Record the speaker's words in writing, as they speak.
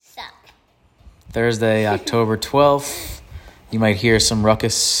Thursday, October 12th. You might hear some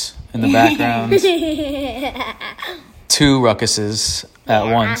ruckus in the background. 2 ruckuses at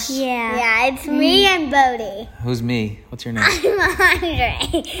once. Yeah, it's me and Bodhi. Who's me? What's your name? I'm Andre.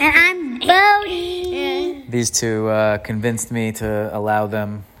 And I'm Bodhi. These 2 convinced me to allow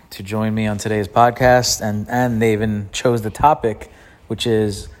them to join me on today's podcast, and they even chose the topic, which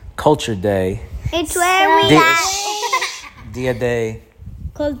is Culture Day. It's where we Dia de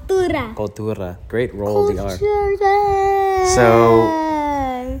Cultura. Great roll, the R. Culture Day.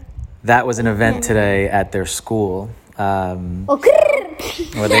 So that was an event today at their school, where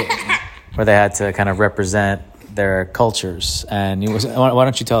they had to kind of represent their cultures. And why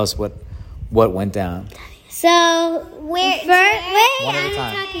don't you tell us what went down? So I'm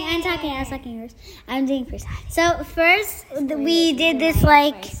talking first. I'm doing first. So first we did this,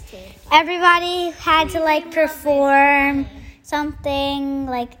 like, everybody had to, like, perform something,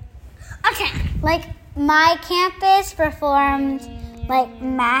 like my campus performed, like,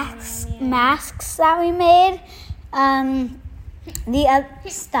 masks that we made.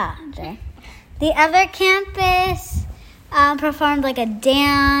 The other campus performed, like, a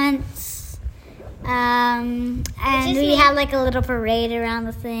dance. And we had, like, a little parade around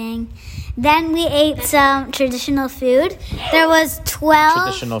the thing. Then we ate some traditional food. There was 12.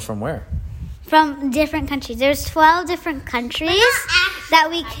 Traditional from where? From different countries. There's 12 different countries that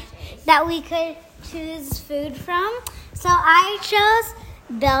we could choose food from. So I chose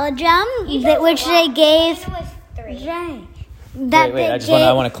Belgium, which they gave. Wait.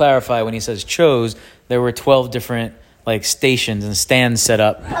 I want to clarify. When he says chose, there were 12 different, like, stations and stands set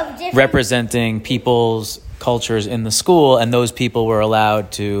up representing people's cultures in the school, and those people were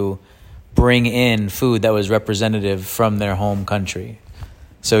allowed to bring in food that was representative from their home country.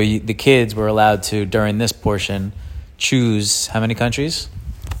 So the kids were allowed to, during this portion, choose how many countries?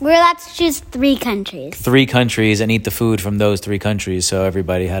 We're allowed to choose 3 countries. 3 countries and eat the food from those 3 countries, so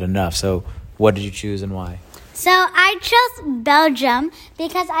everybody had enough. So what did you choose and why? So I chose Belgium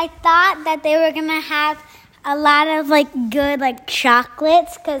because I thought that they were going to have a lot of, like, good, like,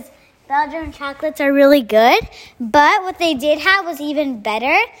 chocolates, because Belgian chocolates are really good. But what they did have was even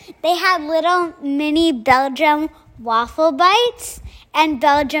better. They had little mini Belgium waffle bites and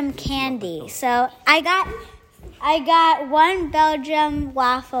Belgium candy. So I got 1 Belgium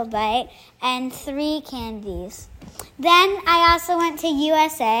waffle bite and 3 candies. Then I also went to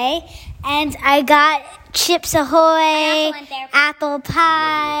USA and I got Chips Ahoy, apple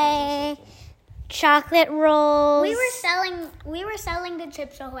pie, chocolate rolls. We were selling the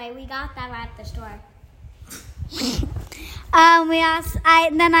Chips Ahoy. We got that at the store.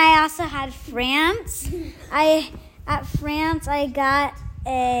 I also had France. At France I got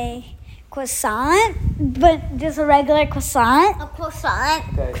a croissant, but just a regular croissant. A croissant.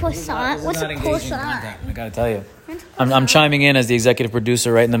 Okay. Croissant. What's a croissant? I gotta tell you, I'm chiming in as the executive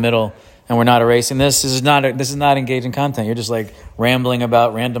producer right in the middle, and we're not erasing this. This is not engaging content. You're just, like, rambling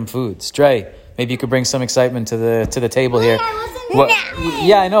about random foods. Dre, maybe you could bring some excitement to the table here.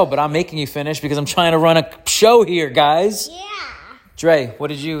 Yeah, I know, but I'm making you finish because I'm trying to run a show here, guys. Yeah. Dre, what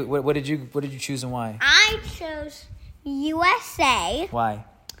did you choose and why? I chose USA. Why?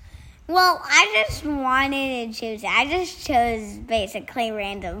 Well, I just wanted to choose it. I just chose basically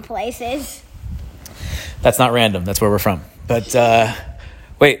random places. That's not random. That's where we're from. But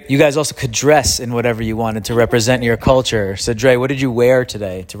wait, you guys also could dress in whatever you wanted to represent your culture. So, Dre, what did you wear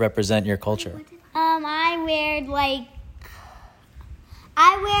today to represent your culture?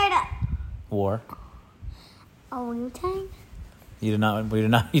 Wore. A Wu-Tang? You did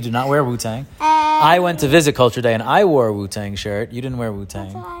not wear Wu-Tang. I went to visit Culture Day and I wore a Wu-Tang shirt. You didn't wear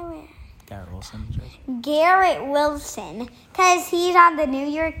Wu-Tang. That's what I wear. Garrett Wilson, because he's on the New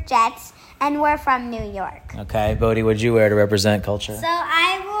York Jets and we're from New York. Okay, Bodhi, what did you wear to represent culture? So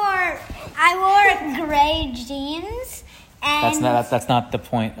I wore gray jeans. And that's not the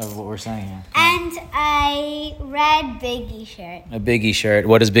point of what we're saying here. And a red Biggie shirt. A Biggie shirt.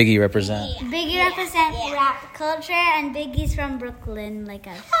 What does Biggie represent? Biggie represents rap culture, and Biggie's from Brooklyn, like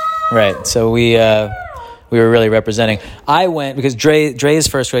us. Right. So we were really representing. I went because Dre's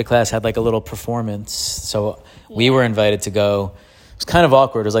first grade class had, like, a little performance, so we were invited to go. It was kind of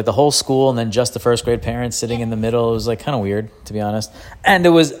awkward. It was like the whole school and then just the first grade parents sitting in the middle. It was, like, kind of weird, to be honest. And it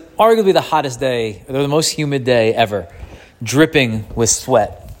was arguably the hottest day, or the most humid day ever. Dripping with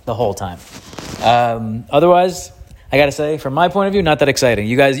sweat the whole time. Otherwise, I gotta say, from my point of view, not that exciting.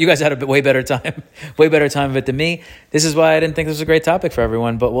 You guys had a way better time of it than me. This is why I didn't think this was a great topic for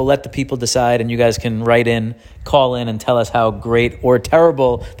everyone, but we'll let the people decide, and you guys can write in, call in, and tell us how great or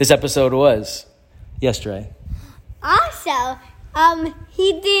terrible this episode was. Yes, Dre. Also,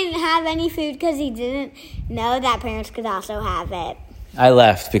 He didn't have any food because he didn't know that parents could also have it. I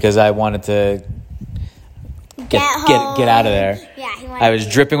left because I wanted to get out of there. Yeah, he wanted I was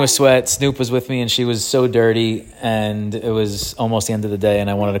dripping with sweat. Snoop was with me, and she was so dirty, and it was almost the end of the day, and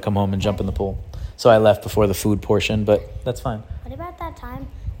I wanted to come home and jump in the pool. So I left before the food portion, but that's fine. What about that time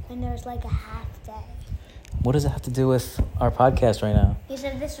when there was like a half day? What does it have to do with our podcast right now? He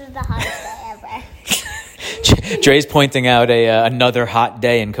said this was the hottest day ever. Dre's pointing out another hot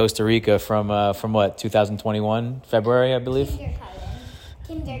day in Costa Rica from what, 2021, February, I believe?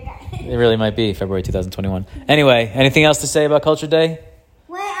 Kindergarten. It really might be February 2021. Anyway, anything else to say about Culture Day?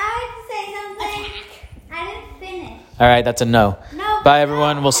 Wait, I have to say something. I didn't finish. All right, that's a no. No. Bye,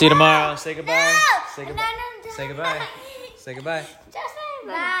 everyone. We'll see you tomorrow. Say goodbye. No. Say goodbye. Say goodbye. Say goodbye. Just say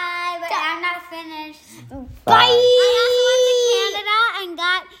bye, but I'm not finished. Bye. I also went to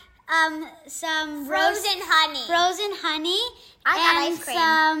Canada and got some Frozen honey. frozen honey. I got and ice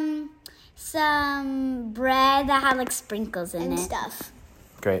cream. some bread that had like sprinkles in And it. stuff.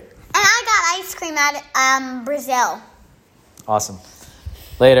 Great. And I got ice cream at Brazil. Awesome.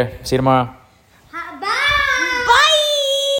 Later. See you tomorrow.